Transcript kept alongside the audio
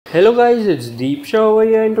Hello guys, it's Shah over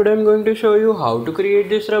here and today I'm going to show you how to create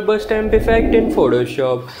this rubber stamp effect in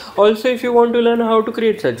Photoshop. Also, if you want to learn how to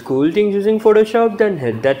create such cool things using Photoshop, then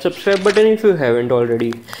hit that subscribe button if you haven't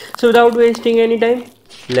already. So without wasting any time,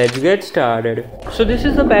 let's get started. So this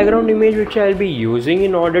is the background image which I'll be using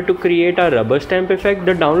in order to create a rubber stamp effect.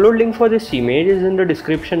 The download link for this image is in the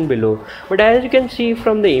description below. But as you can see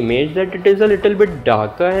from the image that it is a little bit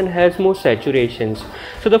darker and has more saturations.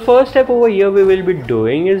 So the first step over here we will be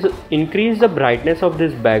doing is increase the brightness of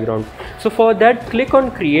this background. So for that, click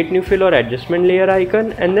on create new fill or adjustment layer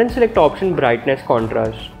icon and then select option brightness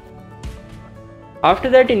contrast. After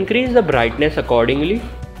that, increase the brightness accordingly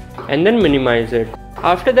and then minimize it.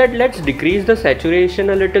 After that, let's decrease the saturation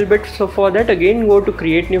a little bit. So for that, again go to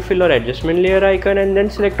create new fill or adjustment layer icon and then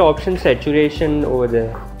select option saturation over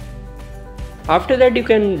there. After that, you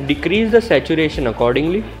can decrease the saturation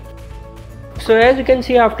accordingly. So as you can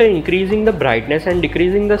see, after increasing the brightness and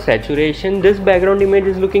decreasing the saturation, this background image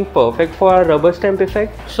is looking perfect for our rubber stamp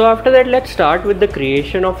effect. So after that, let's start with the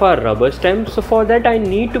creation of our rubber stamp. So for that, I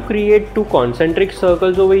need to create two concentric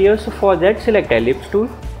circles over here. So for that, select ellipse tool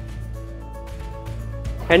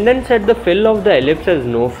and then set the fill of the ellipse as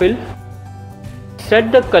no fill.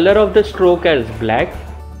 Set the color of the stroke as black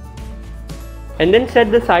and then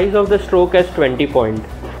set the size of the stroke as 20 point.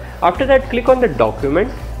 After that, click on the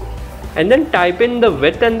document and then type in the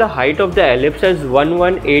width and the height of the ellipse as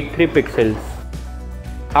 1183 pixels.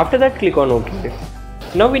 After that, click on OK.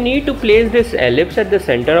 Now we need to place this ellipse at the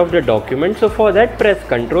center of the document. So for that, press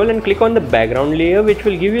Ctrl and click on the background layer, which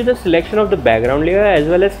will give you the selection of the background layer as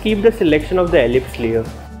well as keep the selection of the ellipse layer.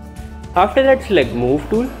 After that, select move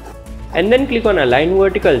tool and then click on align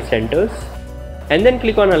vertical centers and then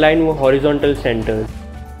click on align horizontal centers.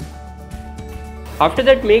 After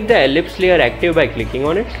that, make the ellipse layer active by clicking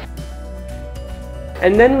on it.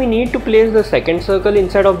 And then we need to place the second circle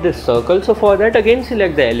inside of this circle. So for that, again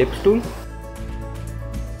select the ellipse tool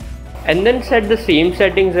and then set the same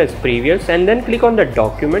settings as previous and then click on the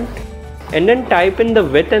document and then type in the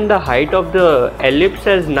width and the height of the ellipse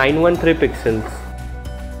as 913 pixels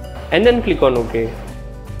and then click on OK.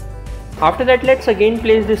 After that, let's again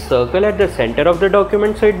place this circle at the center of the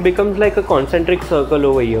document so it becomes like a concentric circle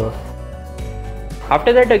over here.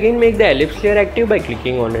 After that, again make the ellipse layer active by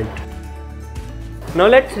clicking on it. Now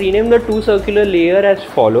let's rename the two circular layer as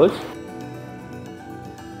follows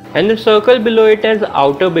and the circle below it as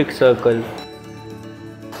outer big circle.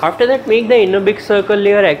 After that, make the inner big circle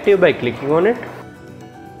layer active by clicking on it.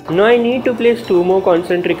 Now I need to place two more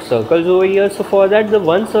concentric circles over here. So for that, the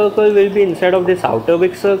one circle will be inside of this outer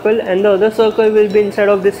big circle and the other circle will be inside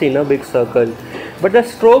of this inner big circle. But the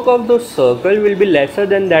stroke of those circles will be lesser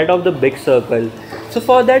than that of the big circle. So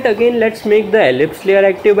for that, again let's make the ellipse layer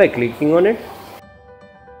active by clicking on it.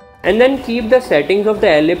 And then keep the settings of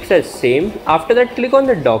the ellipse as same. After that, click on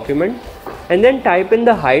the document and then type in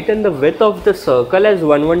the height and the width of the circle as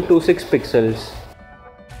 1126 pixels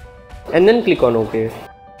and then click on OK.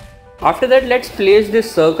 After that, let's place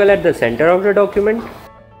this circle at the center of the document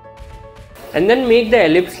and then make the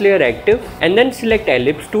ellipse layer active and then select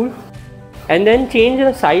ellipse tool and then change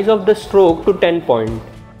the size of the stroke to 10 point.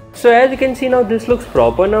 So as you can see, now this looks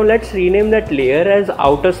proper. Now let's rename that layer as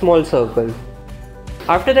outer small circle.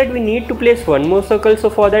 After that, we need to place one more circle. So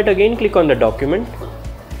for that, again click on the document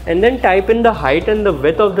and then type in the height and the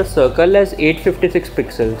width of the circle as 856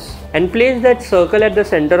 pixels and place that circle at the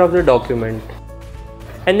center of the document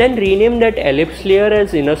and then rename that ellipse layer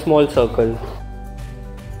as inner small circle.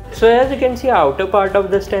 So as you can see, outer part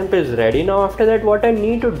of the stamp is ready. Now after that, what I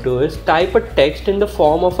need to do is type a text in the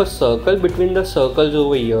form of a circle between the circles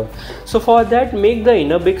over here. So for that, make the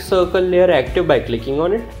inner big circle layer active by clicking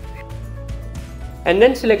on it and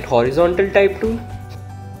then select horizontal type tool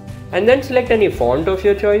and then select any font of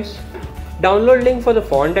your choice. Download link for the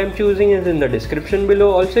font I'm choosing is in the description below.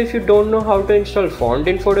 Also, if you don't know how to install font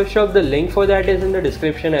in Photoshop, the link for that is in the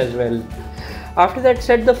description as well. After that,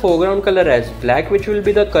 set the foreground color as black, which will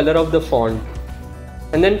be the color of the font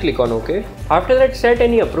and then click on OK. After that, set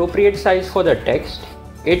any appropriate size for the text.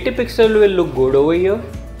 80 pixel will look good over here.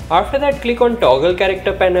 After that, click on toggle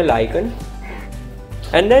character panel icon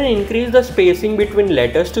and then increase the spacing between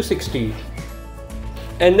letters to 60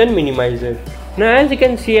 and then minimize it. Now as you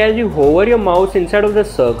can see, as you hover your mouse inside of the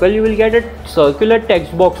circle, you will get a circular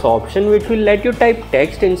text box option which will let you type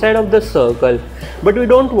text inside of the circle. But we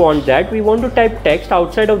don't want that, we want to type text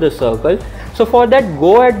outside of the circle. So for that,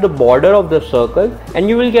 go at the border of the circle and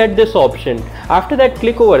you will get this option. After that,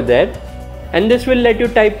 click over there and this will let you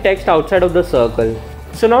type text outside of the circle.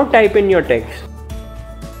 So now type in your text.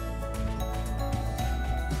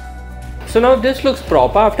 So now this looks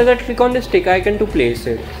proper. After that, click on the stick icon to place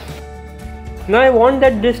it. Now I want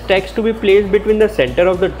that this text to be placed between the center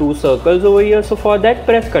of the two circles over here. So for that,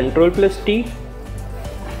 press Ctrl plus T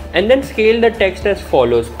and then scale the text as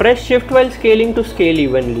follows. Press Shift while scaling to scale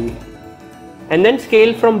evenly and then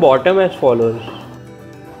scale from bottom as follows.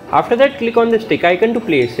 After that, click on the stick icon to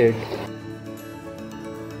place it.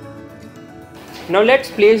 Now let's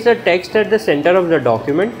place the text at the center of the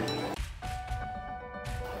document.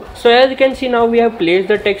 So as you can see, now we have placed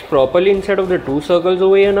the text properly inside of the two circles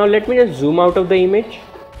over here. Now let me just zoom out of the image.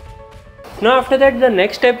 Now after that, the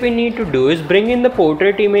next step we need to do is bring in the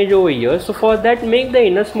portrait image over here. So for that, make the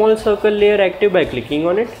inner small circle layer active by clicking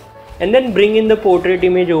on it and then bring in the portrait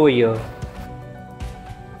image over here.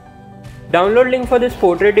 Download link for this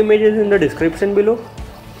portrait image is in the description below.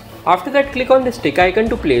 After that, click on the stick icon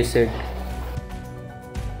to place it.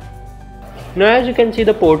 Now as you can see,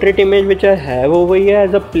 the portrait image which I have over here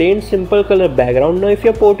has a plain simple color background. Now if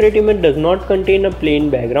your portrait image does not contain a plain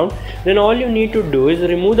background, then all you need to do is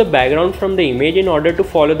remove the background from the image in order to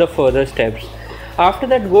follow the further steps. After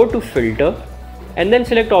that, go to filter and then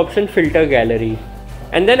select option filter gallery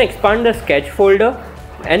and then expand the sketch folder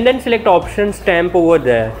and then select option stamp over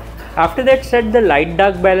there. After that, set the light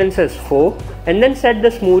dark balance as 4 and then set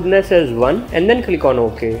the smoothness as 1 and then click on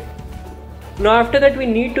OK. Now after that, we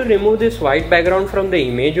need to remove this white background from the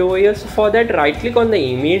image over here. So for that, right click on the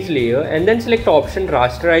image layer and then select option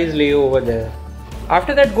rasterize layer over there.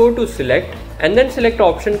 After that, go to select and then select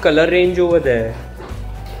option color range over there.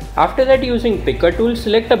 After that, using picker tool,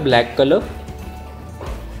 select a black color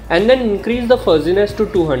and then increase the fuzziness to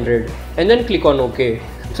 200 and then click on OK.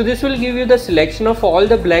 So this will give you the selection of all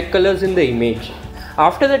the black colors in the image.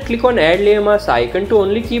 After that, click on add layer mask icon to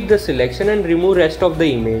only keep the selection and remove rest of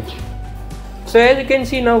the image. So as you can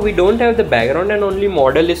see, now we don't have the background and only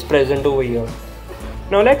model is present over here.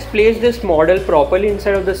 Now let's place this model properly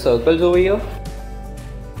inside of the circles over here.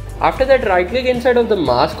 After that, right click inside of the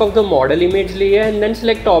mask of the model image layer and then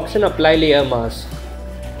select option apply layer mask.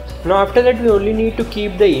 Now after that, we only need to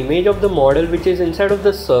keep the image of the model which is inside of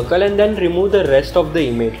the circle and then remove the rest of the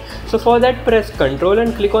image. So for that, press Ctrl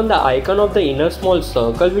and click on the icon of the inner small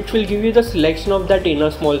circle, which will give you the selection of that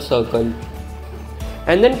inner small circle.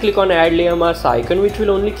 And then click on add layer mask icon, which will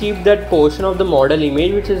only keep that portion of the model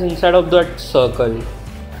image which is inside of that circle.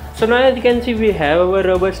 So now as you can see, we have our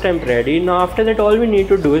rubber stamp ready. Now after that, all we need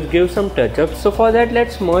to do is give some touch-ups. So for that,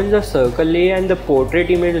 let's merge the circle layer and the portrait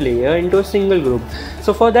image layer into a single group.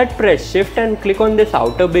 So for that, press shift and click on this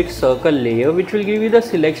outer big circle layer, which will give you the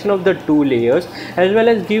selection of the two layers as well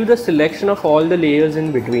as give the selection of all the layers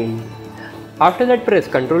in between. After that, press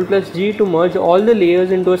Ctrl plus G to merge all the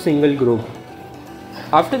layers into a single group.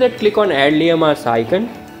 After that, click on add layer mask icon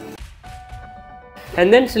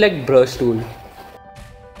and then select brush tool.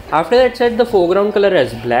 After that, set the foreground color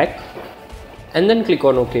as black and then click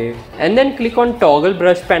on OK. And then click on toggle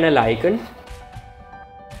brush panel icon.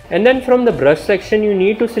 And then from the brush section, you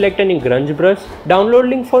need to select any grunge brush. Download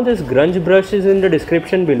link for this grunge brush is in the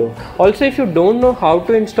description below. Also, if you don't know how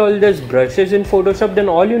to install these brushes in Photoshop, then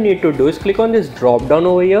all you need to do is click on this drop down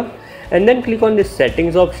over here and then click on this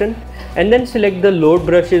settings option and then select the load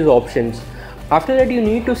brushes options. After that, you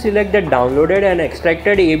need to select the downloaded and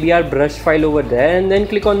extracted ABR brush file over there and then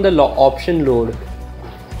click on the option load.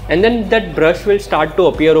 And then that brush will start to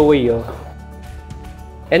appear over here.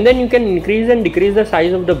 And then you can increase and decrease the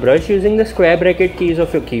size of the brush using the square bracket keys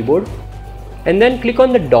of your keyboard. And then click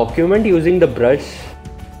on the document using the brush.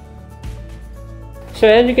 So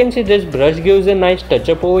as you can see, this brush gives a nice touch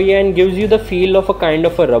up over here and gives you the feel of a kind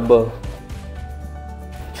of a rubber.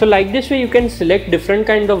 So like this way, you can select different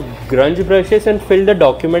kinds of grunge brushes and fill the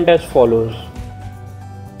document as follows.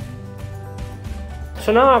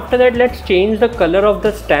 So now after that, let's change the color of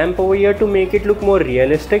the stamp over here to make it look more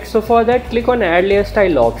realistic. So for that, click on add layer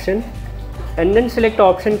style option and then select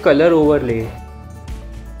option color overlay.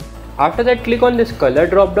 After that, click on this color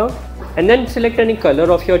drop down and then select any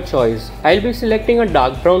color of your choice. I'll be selecting a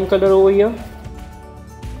dark brown color over here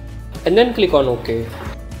and then click on OK.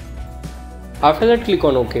 After that, click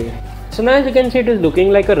on OK. So now as you can see, it is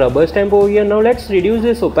looking like a rubber stamp over here. Now let's reduce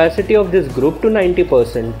this opacity of this group to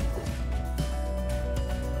 90%.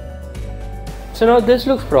 So now this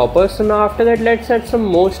looks proper. So now after that, let's add some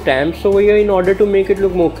more stamps over here in order to make it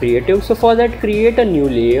look more creative. So for that, create a new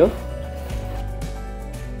layer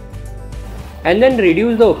and then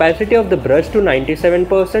reduce the opacity of the brush to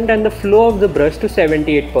 97% and the flow of the brush to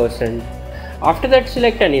 78%. After that,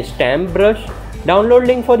 select any stamp brush. Download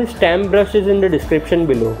link for the stamp brush is in the description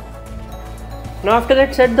below. Now after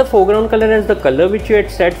that, set the foreground color as the color which you had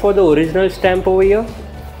set for the original stamp over here,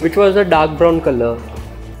 which was a dark brown color.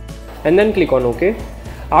 and then click on OK.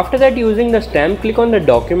 After that, using the stamp, click on the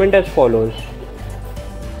document as follows.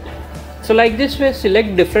 So like this way,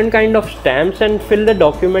 select different kind of stamps and fill the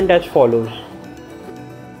document as follows.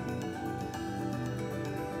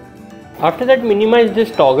 After that, minimize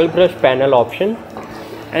this toggle brush panel option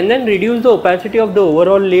and then reduce the opacity of the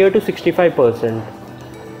overall layer to 65%.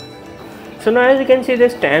 So now as you can see, the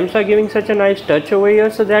stamps are giving such a nice touch over here.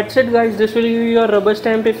 So that's it guys, this will give you your rubber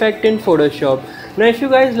stamp effect in Photoshop. Now if you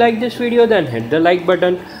guys like this video, then hit the like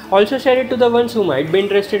button. Also share it to the ones who might be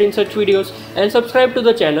interested in such videos, and subscribe to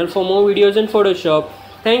the channel for more videos in Photoshop.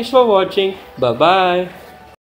 Thanks for watching. Bye bye.